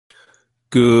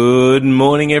Good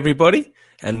morning, everybody,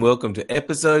 and welcome to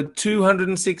episode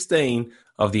 216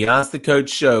 of the Ask the Coach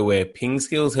show, where Ping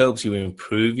Skills helps you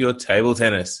improve your table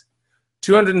tennis.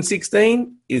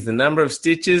 216 is the number of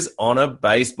stitches on a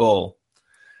baseball.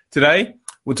 Today,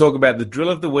 we'll talk about the drill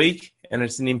of the week, and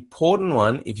it's an important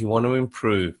one if you want to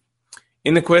improve.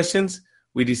 In the questions,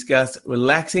 we discussed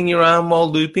relaxing your arm while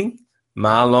looping,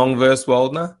 Ma Long versus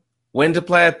Waldner, when to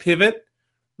play a pivot,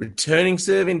 returning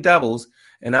serve in doubles,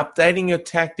 and updating your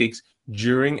tactics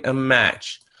during a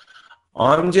match.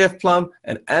 I'm Jeff Plum,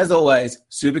 and as always,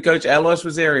 Supercoach Alois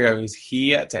Rosario is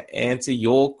here to answer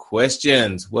your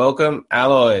questions. Welcome,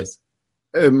 Alois.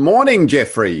 Morning,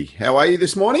 Jeffrey. How are you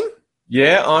this morning?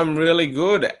 Yeah, I'm really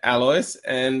good, Alois,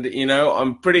 and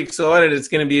I'm pretty excited. It's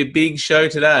going to be a big show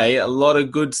today. A lot of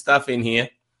good stuff in here.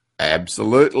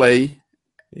 Absolutely.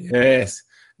 Yes.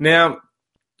 Now,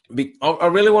 I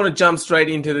really want to jump straight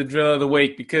into the drill of the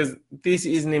week because this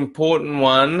is an important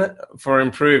one for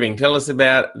improving. Tell us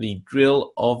about the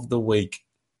drill of the week.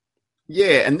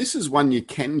 Yeah, and this is one you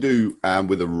can do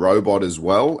with a robot as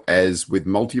well as with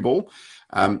multi-ball.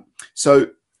 So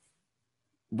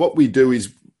what we do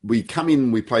is we come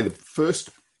in, we play the first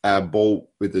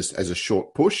ball with this as a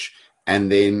short push, and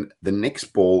then the next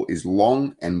ball is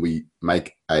long, and we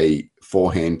make a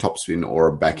forehand topspin or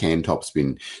a backhand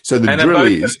topspin. So the drill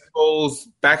is balls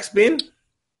backspin.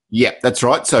 Yeah, that's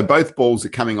right. So both balls are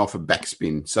coming off a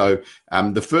backspin. So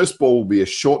the first ball will be a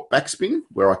short backspin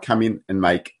where I come in and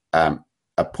make a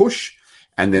push,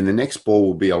 and then the next ball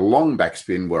will be a long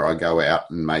backspin where I go out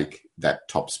and make that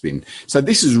topspin. So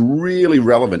this is really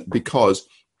relevant because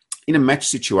in a match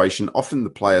situation, often the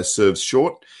player serves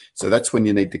short. So that's when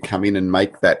you need to come in and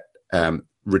make that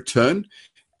return.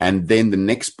 And then the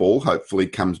next ball hopefully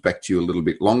comes back to you a little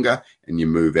bit longer and you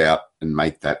move out and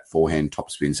make that forehand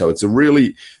topspin. So it's a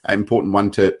really important one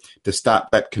to start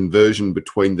that conversion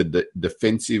between the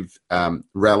defensive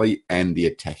rally and the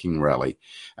attacking rally.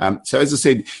 So as I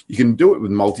said, you can do it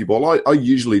with multi-ball. I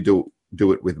usually do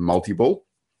it with multi-ball,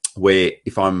 where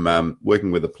if I'm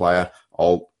working with a player,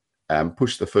 I'll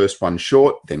push the first one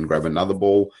short, then grab another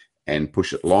ball and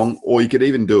push it long, or you could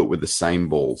even do it with the same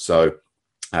ball. So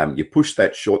you push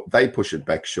that short, they push it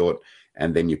back short,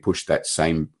 and then you push that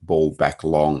same ball back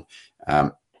long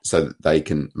so that they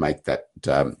can make that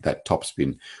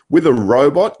topspin. With a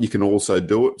robot, you can also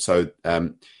do it. So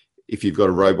if you've got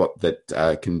a robot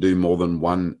that can do more than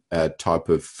one type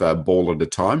of ball at a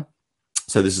time.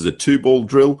 So this is a 2-ball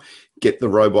drill. Get the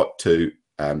robot to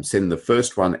send the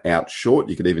first one out short.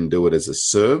 You could even do it as a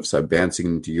serve, so bouncing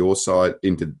into your side,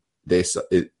 into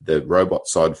the robot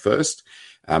side first,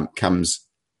 comes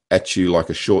at you like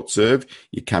a short serve.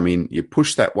 You come in, you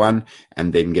push that one,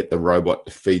 and then get the robot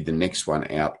to feed the next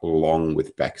one out along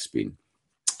with backspin.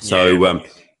 So,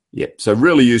 so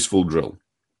really useful drill.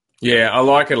 Yeah, I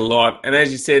like it a lot. And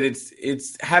as you said, it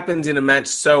happens in a match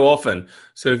so often.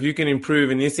 So if you can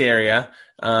improve in this area,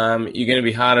 you're going to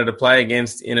be harder to play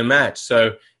against in a match.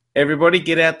 So everybody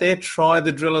get out there, try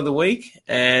the drill of the week,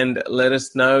 and let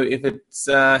us know if it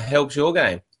helps your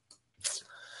game.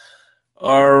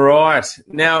 All right.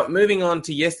 Now, moving on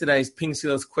to yesterday's Ping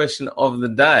Skills question of the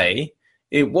day,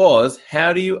 it was,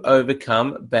 how do you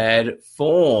overcome bad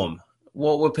form?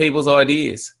 What were people's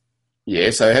ideas?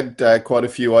 Yes, I had quite a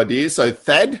few ideas. So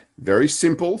Thad, very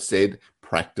simple, said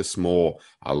practice more.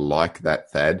 I like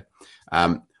that, Thad.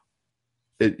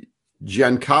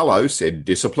 Giancarlo said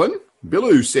discipline.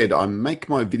 Billu said, I make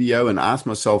my video and ask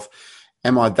myself,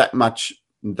 am I that much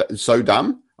so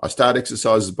dumb? I start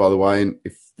exercises, by the way, and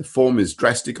if the form is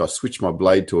drastic, I switch my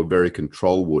blade to a very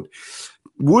control wood.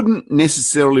 Wouldn't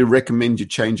necessarily recommend you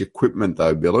change equipment,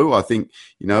 though, Billu. I think,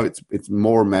 it's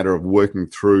more a matter of working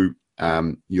through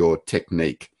your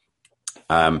technique.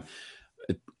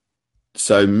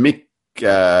 So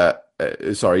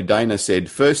Dana said,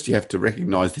 first you have to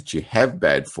recognize that you have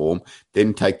bad form,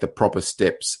 then take the proper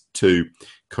steps to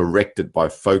correct it by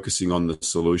focusing on the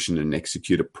solution and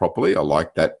execute it properly. I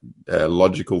like that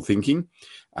logical thinking.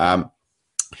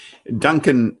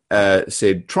 Duncan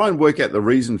said, try and work out the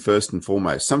reason first and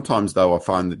foremost. Sometimes, though, I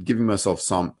find that giving myself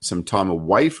some time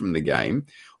away from the game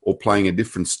or playing a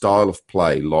different style of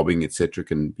play, lobbing, etc.,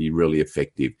 can be really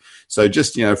effective. So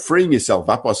just, freeing yourself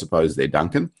up, I suppose, there,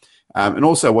 Duncan. And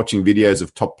also watching videos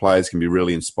of top players can be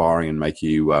really inspiring and make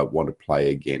you want to play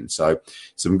again. So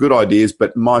some good ideas.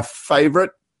 But my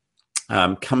favorite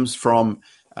comes from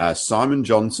Simon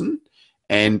Johnson.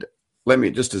 And let me,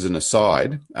 just as an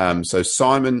aside, so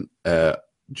Simon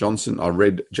Johnson, I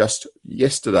read just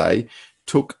yesterday,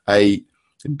 took a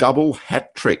double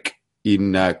hat trick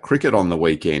in cricket on the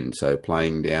weekend. So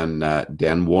playing down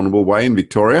Warrnambool Way in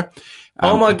Victoria.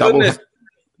 Oh my goodness.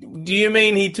 Do you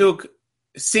mean he took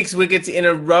 6 wickets in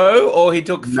a row, or he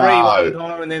took 3 one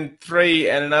time and then 3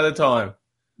 at another time?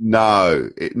 No,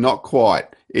 not quite.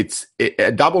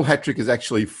 A double hat trick is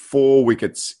actually 4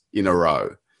 wickets in a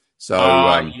row. So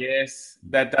yes,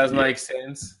 that does make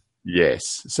sense.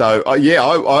 Yes. So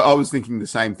I was thinking the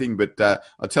same thing, but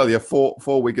I tell you,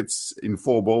 four wickets in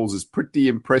 4 balls is pretty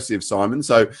impressive, Simon.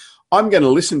 So I'm going to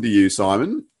listen to you,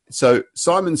 Simon. So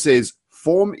Simon says,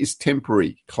 form is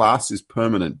temporary, class is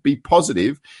permanent. Be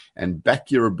positive and back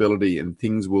your ability and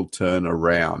things will turn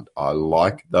around. I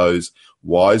like those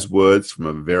wise words from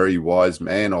a very wise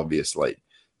man, obviously.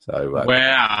 So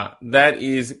wow, that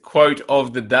is quote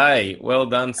of the day. Well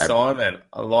done, Simon.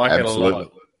 I like it a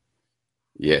lot.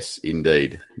 Yes,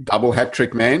 indeed. Double hat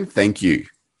trick, man. Thank you.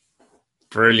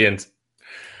 Brilliant.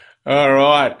 All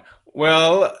right.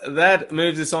 Well, that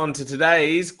moves us on to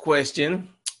today's question.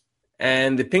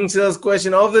 And the Pink Seals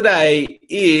question of the day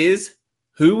is,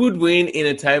 who would win in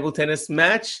a table tennis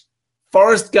match?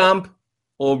 Forrest Gump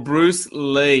or Bruce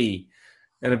Lee?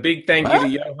 And a big thank you to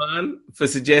Johan for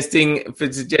suggesting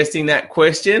that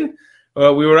question.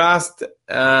 Well, we were asked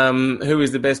who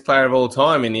is the best player of all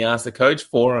time in the Ask the Coach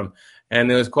forum. And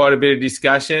there was quite a bit of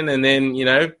discussion. And then,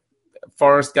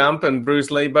 Forrest Gump and Bruce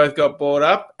Lee both got brought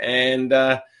up. And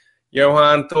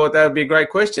Johan thought that would be a great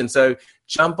question. So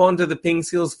jump onto the Ping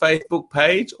Skills Facebook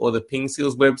page or the Ping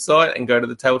Skills website and go to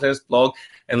the Table Tennis blog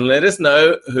and let us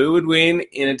know who would win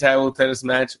in a table tennis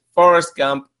match, Forrest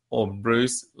Gump or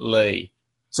Bruce Lee.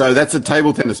 So that's a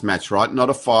table tennis match, right? Not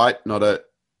a fight, not a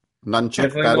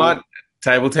nunchuck battle. Not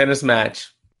table tennis match.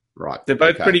 Right. They're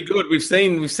both pretty good. We've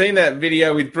seen that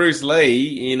video with Bruce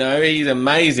Lee. He's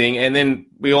amazing. And then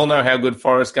we all know how good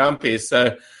Forrest Gump is.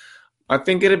 So I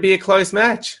think it'd be a close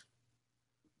match.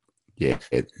 Yeah,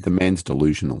 the man's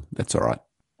delusional. That's all right.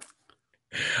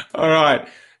 All right.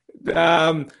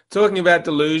 Talking about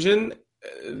delusion,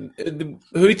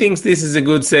 who thinks this is a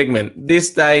good segment?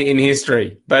 This day in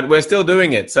history. But we're still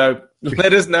doing it. So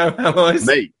let us know, Alois.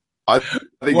 Me. I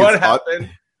think what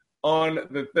happened on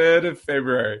the 3rd of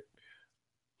February.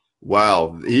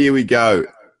 Well, here we go.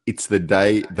 It's the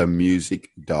day the music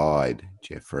died,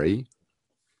 Jeffrey.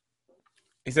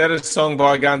 Is that a song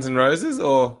by Guns N' Roses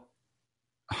or?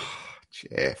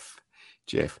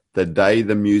 Jeff, the day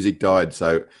the music died.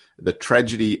 So the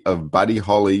tragedy of Buddy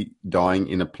Holly dying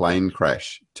in a plane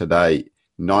crash today,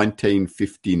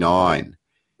 1959.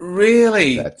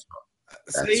 Really? That's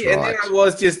See, right. And then I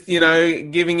was just,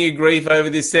 giving you grief over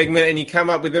this segment and you come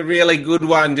up with a really good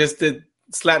one just to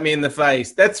slap me in the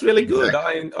face. That's really good.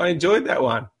 Exactly. I enjoyed that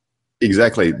one.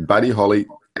 Exactly. Buddy Holly,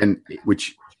 and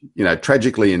which,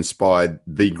 tragically inspired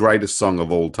the greatest song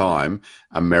of all time,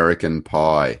 American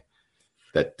Pie,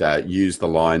 that used the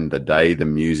line, the day the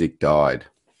music died.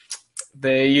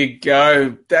 There you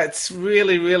go. That's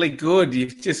really, really good.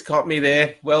 You've just got me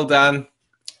there. Well done.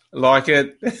 I like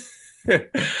it.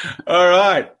 All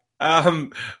right.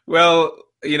 Well,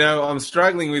 I'm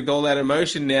struggling with all that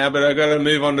emotion now, but I've got to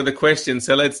move on to the question.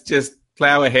 So let's just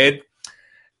plow ahead.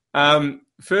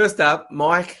 First up,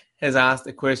 Mike has asked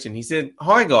a question. He said,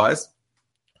 hi, guys.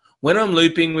 When I'm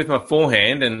looping with my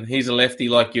forehand, and he's a lefty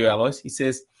like you, Alois, he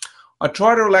says, I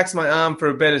try to relax my arm for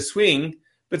a better swing,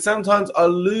 but sometimes I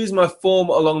lose my form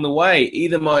along the way.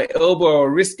 Either my elbow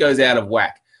or wrist goes out of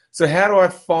whack. So how do I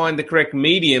find the correct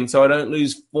medium so I don't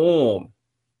lose form?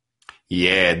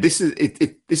 Yeah, this is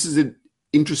it. This is an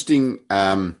interesting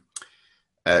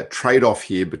trade-off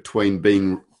here between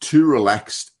being too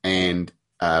relaxed and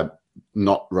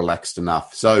not relaxed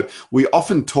enough. So we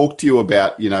often talk to you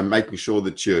about, making sure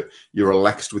that you're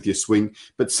relaxed with your swing.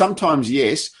 But sometimes,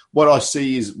 yes, what I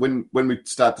see is when we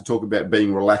start to talk about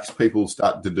being relaxed, people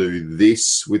start to do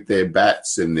this with their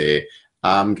bats and their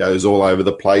arm goes all over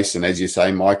the place. And as you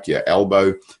say, Mike, your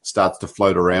elbow starts to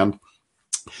float around.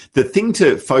 The thing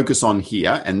to focus on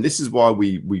here, and this is why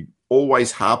we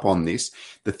always harp on this,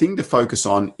 the thing to focus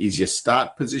on is your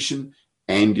start position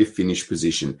and your finish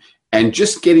position. And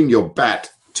just getting your bat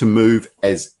to move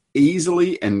as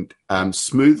easily and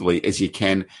smoothly as you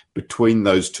can between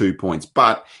those 2 points.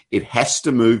 But it has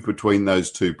to move between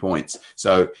those 2 points.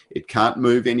 So it can't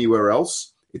move anywhere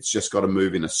else. It's just got to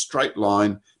move in a straight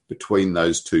line between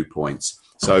those 2 points.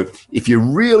 So if you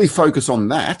really focus on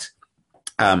that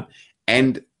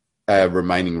and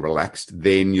remaining relaxed,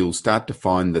 then you'll start to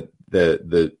find that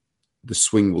the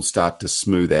swing will start to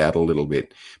smooth out a little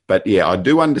bit. But yeah, I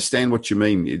do understand what you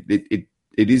mean. It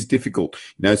is difficult.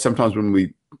 Sometimes when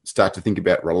we start to think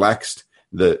about relaxed,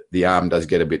 the arm does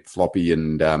get a bit floppy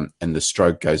and the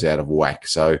stroke goes out of whack.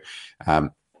 So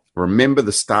remember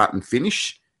the start and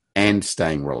finish and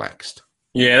staying relaxed.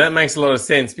 Yeah, that makes a lot of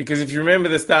sense because if you remember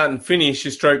the start and finish,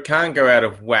 your stroke can't go out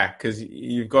of whack because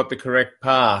you've got the correct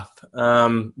path.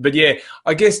 But yeah,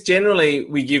 I guess generally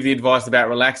we give the advice about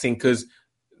relaxing because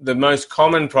the most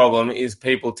common problem is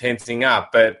people tensing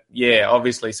up. But yeah,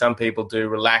 obviously some people do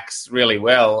relax really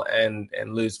well and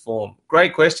lose form.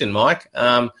 Great question, Mike.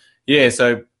 Yeah,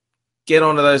 so get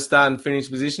onto those start and finish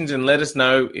positions and let us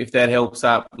know if that helps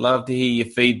up. Love to hear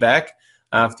your feedback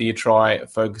after you try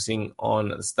focusing on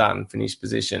the start and finish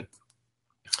position.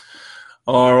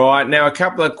 All right, now a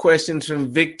couple of questions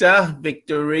from Victor.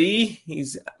 Victory,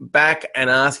 he's back and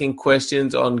asking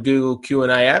questions on Google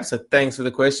Q&A app, so thanks for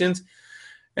the questions.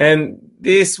 And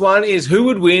this one is, who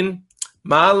would win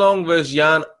Marlon versus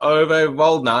Jan-Ove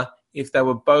Waldner if they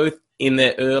were both in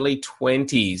their early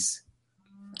 20s?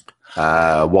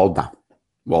 Waldner.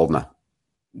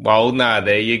 Waldner,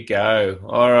 there you go.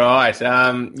 All right.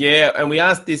 Yeah, and we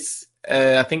asked this,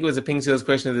 I think it was a Ping Skills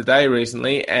question of the day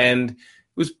recently, and it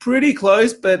was pretty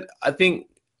close, but I think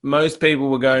most people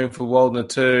were going for Waldner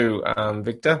too,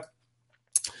 Victor.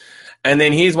 And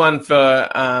then here's one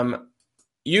for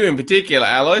you in particular,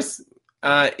 Alois.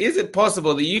 Is it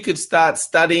possible that you could start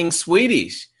studying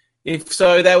Swedish? If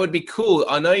so, that would be cool.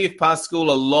 I know you've passed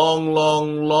school a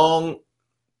long,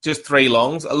 just 3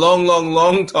 longs, a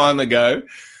long time ago.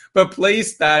 But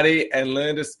please study and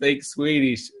learn to speak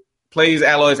Swedish. Please,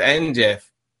 Alois and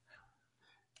Jeff.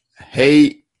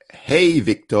 Hey,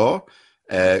 Victor.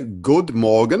 Good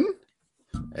morgen.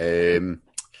 Welcome.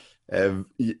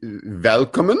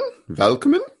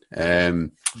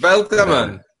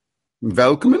 Welcome.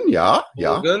 Welcome, ja.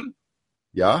 Morgen.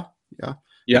 Ja.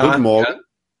 Yeah. Good morgen.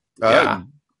 Yeah.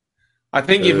 I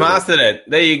think you've mastered it.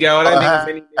 There you go. I don't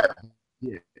think there's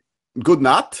anything. Good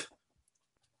night.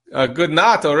 Good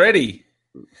night already.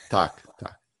 Tack.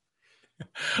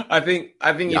 I think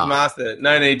you've mastered it.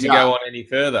 No need to go on any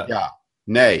further. Yeah.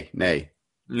 Nay.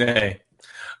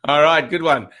 All right, good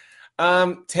one.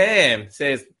 Tam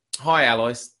says, hi,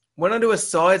 Alois. When I do a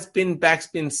side spin,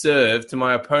 backspin serve to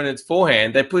my opponent's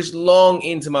forehand, they push long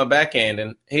into my backhand,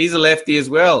 and he's a lefty as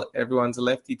well. Everyone's a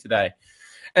lefty today.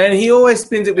 And he always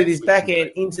spins it with his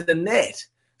backhand into the net.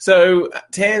 So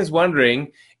Tam's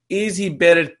wondering, is he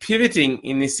better pivoting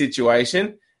in this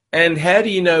situation? And how do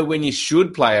you know when you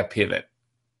should play a pivot?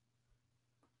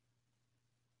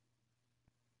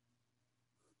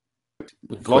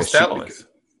 We've lost Alois.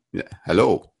 Yeah.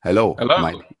 Hello,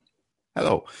 mate.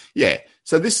 Hello. Yeah.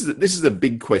 So this is a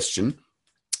big question.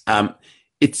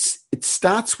 It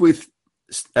starts with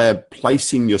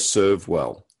placing your serve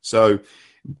well. So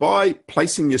by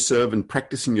placing your serve and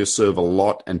practicing your serve a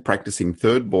lot and practicing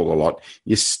third ball a lot,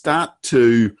 you start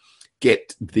to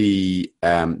get the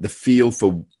feel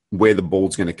for where the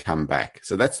ball's going to come back.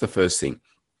 So that's the first thing.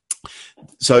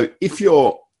 So if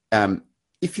you're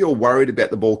worried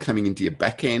about the ball coming into your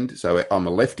backhand, so I'm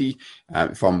a lefty,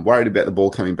 if I'm worried about the ball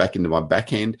coming back into my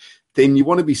backhand, then you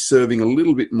want to be serving a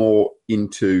little bit more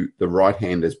into the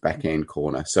right-hander's backhand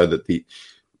corner so that the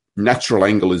natural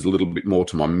angle is a little bit more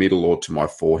to my middle or to my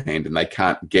forehand, and they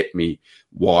can't get me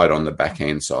wide on the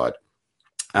backhand side.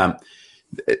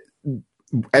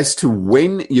 As to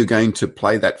when you're going to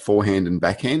play that forehand and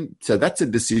backhand, so that's a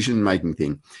decision-making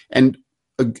thing. And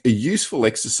a useful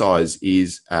exercise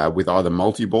is with either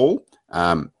multi-ball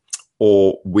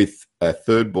or with a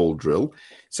third ball drill.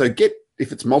 So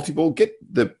if it's multi-ball, get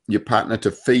your partner to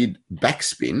feed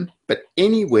backspin, but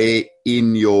anywhere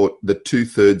in the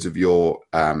 2/3 of your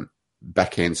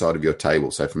backhand side of your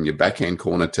table. So from your backhand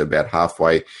corner to about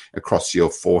halfway across your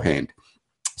forehand.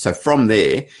 So from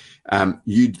there,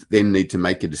 you then need to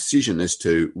make a decision as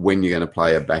to when you're going to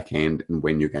play a backhand and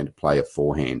when you're going to play a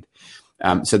forehand.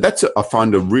 So that's, I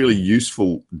find, a really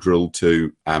useful drill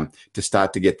to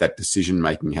start to get that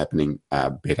decision-making happening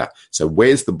better. So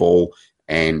where's the ball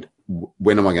and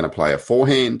when am I going to play a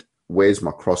forehand? Where's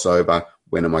my crossover?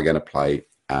 When am I going to play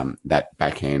that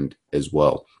backhand as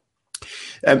well?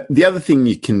 The other thing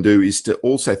you can do is to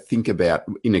also think about,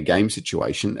 in a game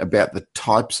situation, about the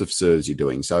types of serves you're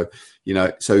doing. So,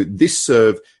 so this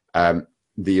serve,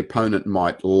 the opponent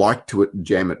might like to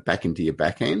jam it back into your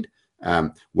backhand,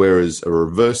 whereas a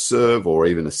reverse serve or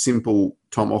even a simple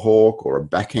tomahawk or a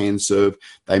backhand serve,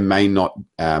 they may not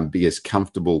be as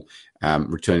comfortable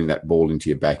returning that ball into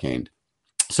your backhand.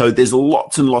 So there's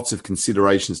lots and lots of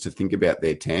considerations to think about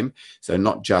there, Tam. So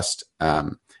not just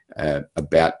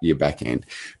about your backhand.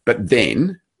 But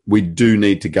then we do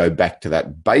need to go back to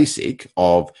that basic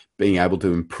of being able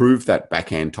to improve that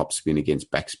backhand topspin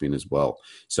against backspin as well.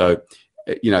 So,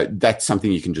 that's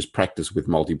something you can just practice with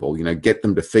multi-ball. Get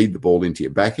them to feed the ball into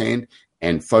your backhand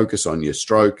and focus on your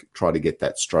stroke. Try to get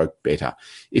that stroke better.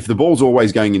 If the ball's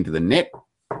always going into the net,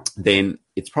 then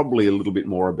it's probably a little bit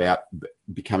more about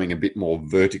becoming a bit more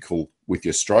vertical with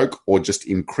your stroke, or just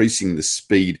increasing the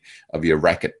speed of your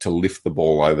racket to lift the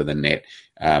ball over the net.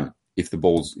 If the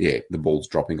ball's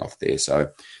dropping off there.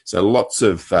 So lots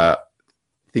of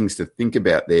things to think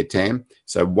about there, Tam.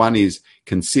 So one is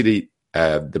consider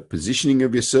the positioning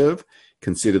of your serve,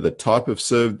 consider the type of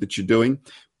serve that you're doing,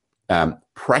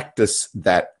 practice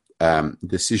that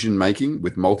decision making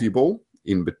with multi-ball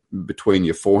in between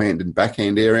your forehand and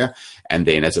backhand area, and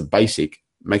then as a basic,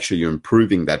 make sure you're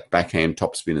improving that backhand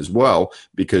topspin as well,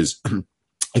 because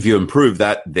if you improve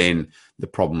that, then the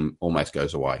problem almost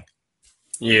goes away.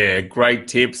 Yeah, great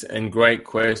tips and great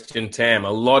question, Tam.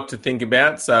 A lot to think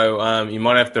about, so you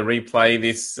might have to replay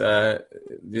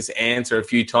this answer a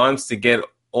few times to get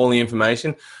all the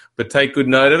information, but take good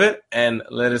note of it and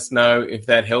let us know if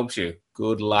that helps you.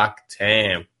 Good luck,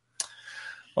 Tam.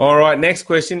 All right, next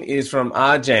question is from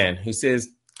Arjan, who says,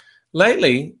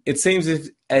 lately, it seems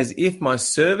as if my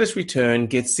service return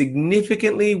gets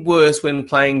significantly worse when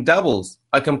playing doubles.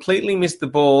 I completely miss the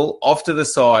ball off to the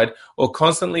side or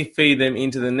constantly feed them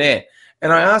into the net.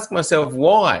 And I ask myself,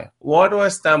 why? Why do I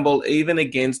stumble even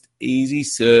against easy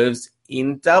serves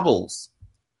in doubles?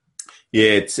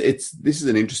 Yeah, this is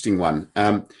an interesting one.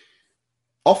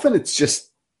 Often it's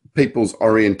just people's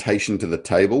orientation to the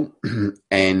table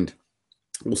and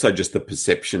also just the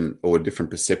perception, or a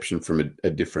different perception from a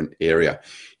different area.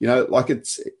 Like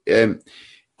it's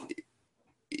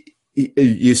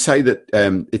you say that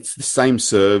it's the same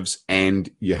serves and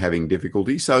you're having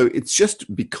difficulty. So it's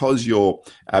just because you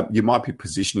might be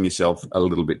positioning yourself a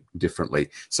little bit differently.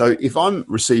 So if I'm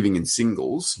receiving in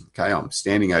singles, okay, I'm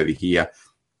standing over here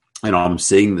and I'm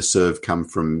seeing the serve come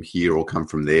from here or come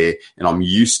from there, and I'm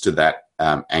used to that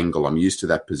angle. I'm used to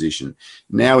that position.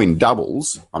 Now in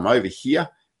doubles, I'm over here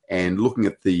and looking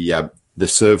at the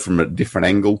serve from a different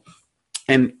angle,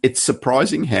 and it's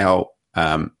surprising how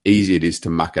easy it is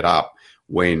to muck it up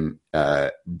when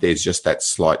there's just that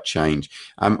slight change.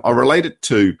 I relate it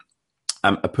to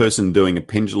a person doing a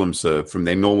pendulum serve from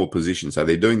their normal position. So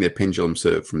they're doing their pendulum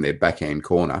serve from their backhand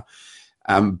corner,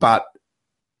 but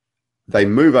they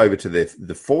move over to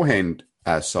the forehand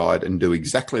side and do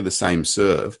exactly the same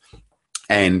serve.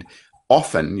 And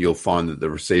often you'll find that the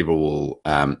receiver will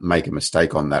make a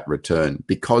mistake on that return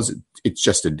because it's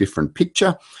just a different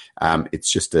picture.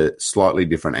 It's just a slightly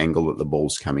different angle that the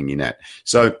ball's coming in at.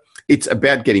 So it's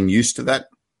about getting used to that.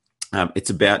 It's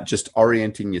about just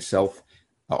orientating yourself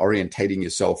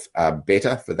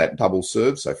better for that double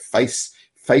serve. So face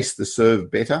the serve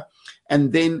better.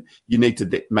 And then you need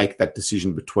to make that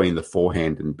decision between the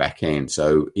forehand and backhand.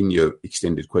 So in your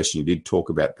extended question, you did talk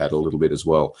about that a little bit as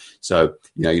well. So,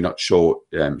 you're not sure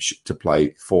to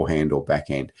play forehand or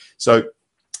backhand. So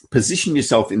position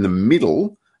yourself in the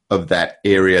middle of that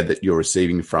area that you're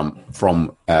receiving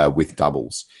from with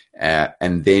doubles.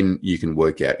 And then you can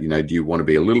work out, do you want to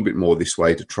be a little bit more this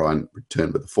way to try and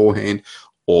return with the forehand,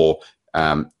 or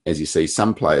as you see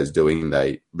some players doing,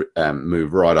 they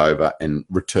move right over and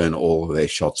return all of their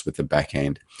shots with the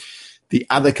backhand. The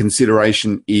other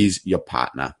consideration is your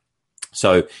partner.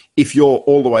 So if you're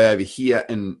all the way over here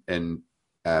and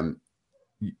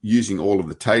using all of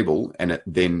the table, and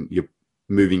then you're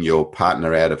moving your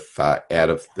partner out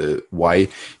of the way,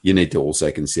 you need to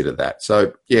also consider that.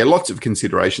 So yeah, lots of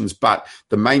considerations, but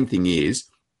the main thing is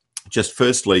just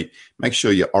firstly, make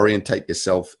sure you orientate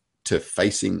yourself to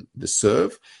facing the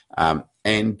serve,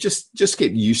 and just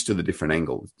get used to the different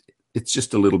angles. It's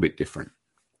just a little bit different.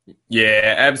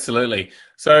 Yeah, absolutely.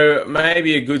 So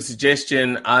maybe a good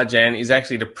suggestion, Arjan, is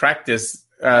actually to practice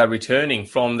returning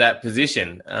from that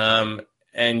position,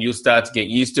 and you'll start to get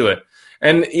used to it.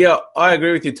 And yeah, I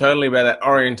agree with you totally about that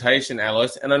orientation,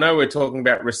 Alice. And I know we're talking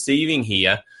about receiving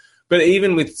here, but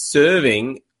even with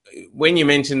serving, when you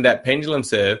mentioned that pendulum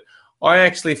serve, I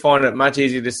actually find it much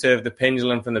easier to serve the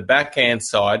pendulum from the backhand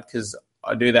side because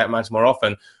I do that much more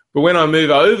often. But when I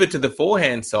move over to the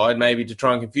forehand side, maybe to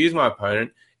try and confuse my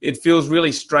opponent, it feels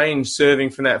really strange serving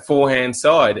from that forehand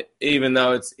side, even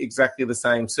though it's exactly the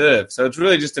same serve. So it's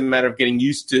really just a matter of getting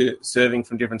used to serving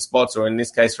from different spots, or in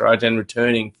this case for Arjan,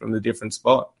 returning from the different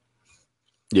spot.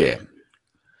 Yeah,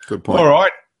 good point. All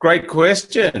right, great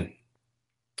question.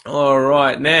 All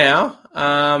right, now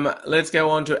let's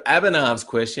go on to Abhinav's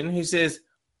question, who says,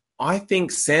 I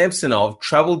think Samsonov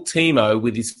troubled Timo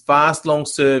with his fast long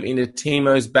serve into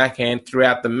Timo's backhand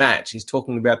throughout the match. He's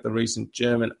talking about the recent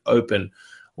German Open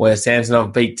where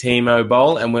Samsonov beat Timo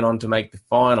Boll and went on to make the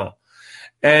final.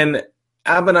 And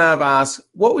Abhinav asks,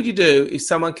 what would you do if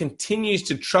someone continues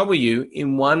to trouble you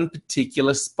in one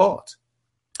particular spot?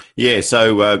 Yeah,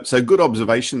 so good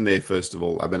observation there. First of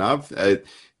all, Abhinav.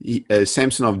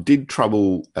 Samsonov did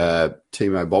trouble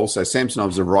Timo Boll. So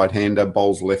Samsonov's a right-hander,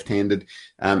 Boll's left-handed.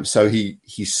 So he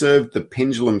served the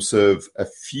pendulum serve a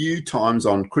few times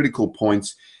on critical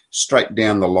points, straight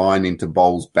down the line into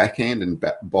Boll's backhand, and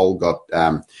Boll got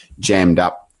jammed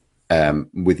up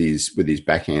with his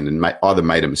backhand and either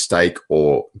made a mistake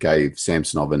or gave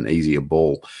Samsonov an easier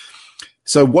ball.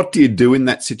 So what do you do in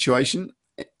that situation?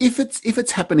 If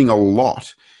it's happening a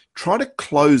lot, try to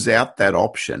close out that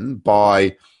option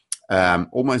by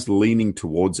almost leaning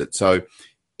towards it. So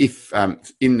if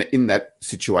in that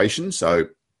situation, so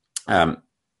the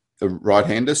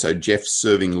right-hander, so Jeff's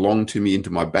serving long to me into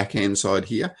my backhand side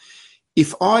here.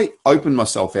 If I open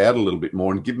myself out a little bit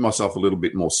more and give myself a little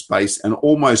bit more space and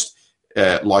almost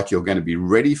like you're going to be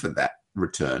ready for that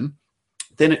return,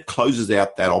 then it closes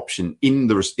out that option in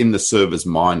the server's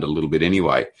mind a little bit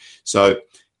anyway. So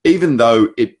even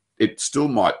though it still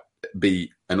might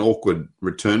be an awkward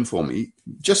return for me,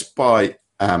 just by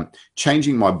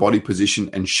changing my body position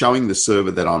and showing the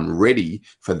server that I'm ready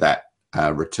for that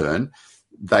return,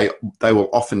 they will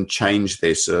often change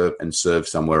their serve and serve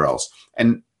somewhere else.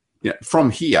 And from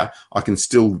here, I can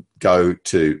still go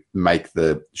to make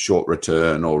the short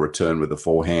return or return with a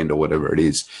forehand or whatever it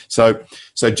is. So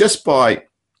just by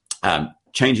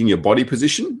changing your body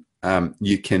position,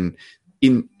 you can,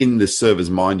 in the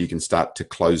server's mind, you can start to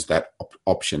close that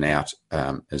option out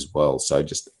as well. So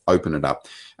just open it up.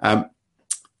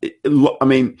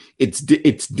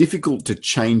 It's difficult to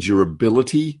change your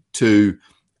ability to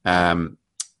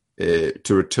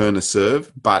return a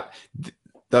serve, but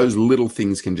those little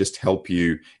things can just help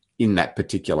you in that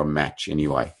particular match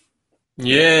anyway.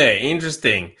 Yeah,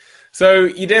 interesting. So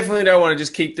you definitely don't want to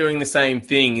just keep doing the same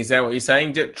thing. Is that what you're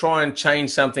saying? Try and change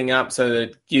something up so that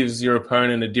it gives your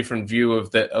opponent a different view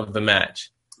of the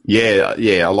match. Yeah,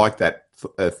 I like that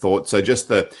thought. So just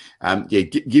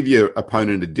give your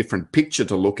opponent a different picture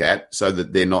to look at, so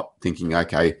that they're not thinking,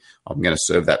 okay, I'm going to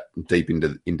serve that deep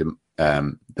into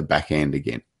the backhand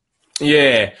again.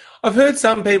 Yeah, I've heard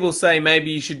some people say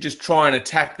maybe you should just try and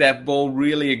attack that ball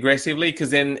really aggressively, because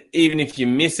then even if you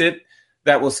miss it,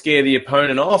 that will scare the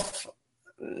opponent off.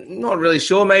 Not really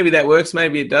sure. Maybe that works.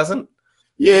 Maybe it doesn't.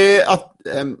 Yeah,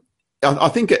 I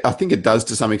think it does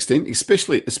to some extent,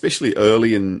 especially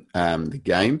early in the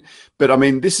game. But I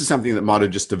mean, this is something that might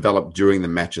have just developed during the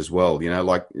match as well.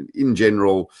 Like in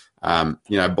general,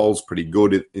 Boll's pretty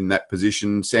good in that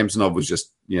position. Samsonov was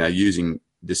just using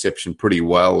deception pretty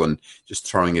well and just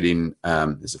throwing it in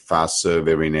as a fast serve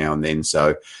every now and then.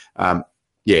 So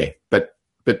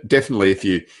but definitely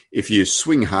if you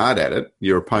swing hard at it,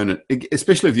 your opponent,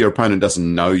 especially if your opponent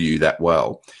doesn't know you that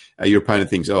well, your opponent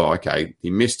thinks, oh, okay, he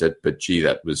missed it, but gee,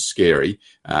 that was scary.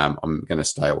 I'm going to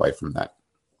stay away from that.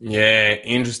 Yeah,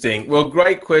 interesting. Well,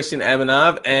 great question,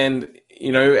 Abhinav. And,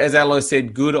 as Alois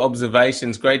said, good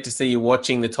observations. Great to see you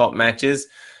watching the top matches.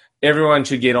 Everyone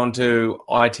should get onto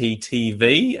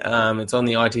ITTV. It's on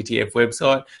the ITTF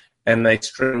website, and they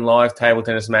stream live table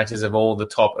tennis matches of all the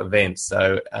top events.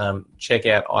 So check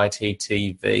out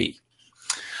ITTV.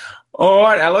 All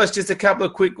right, Alois, just a couple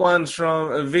of quick ones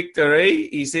from Victory.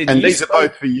 He said, and these are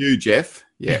both for you, Jeff.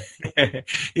 Yeah.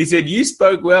 He said, you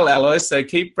spoke well, Alois, so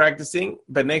keep practicing,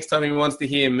 but next time he wants to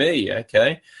hear me,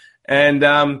 okay?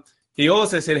 And he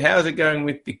also said, how's it going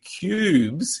with the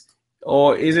cubes,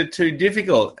 or is it too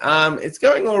difficult? It's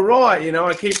going all right.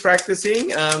 I keep practicing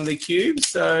the cubes,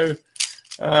 so...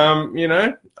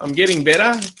 I'm getting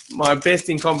better. My best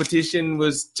in competition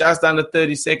was just under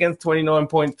 30 seconds,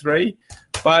 29.3,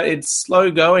 but it's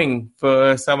slow going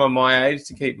for some of my age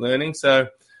to keep learning. So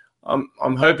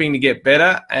I'm hoping to get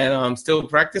better, and I'm still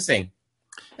practicing.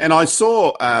 And I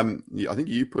saw, I think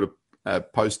you put a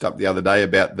post up the other day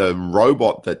about the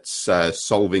robot that's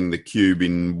solving the cube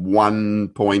in 1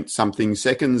 point something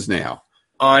seconds now.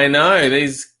 I know.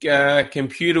 These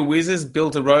computer whizzes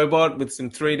built a robot with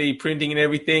some 3D printing and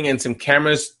everything, and some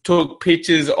cameras took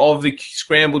pictures of the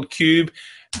scrambled cube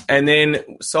and then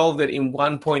solved it in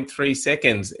 1.3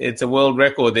 seconds. It's a world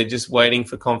record. They're just waiting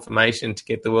for confirmation to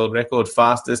get the world record,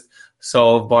 fastest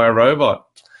solved by a robot.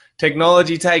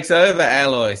 Technology takes over,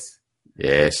 Alois.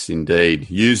 Yes,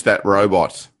 indeed. Use that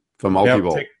robot for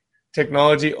multi-ball. Yep,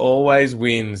 technology always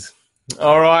wins.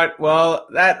 All right, well,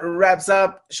 that wraps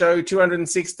up show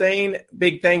 216.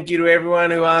 Big thank you to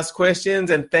everyone who asked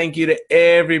questions, and thank you to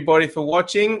everybody for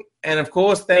watching. And, of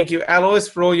course, thank you, Alois,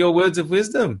 for all your words of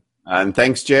wisdom. And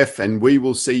thanks, Jeff, and we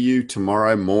will see you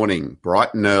tomorrow morning,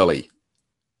 bright and early.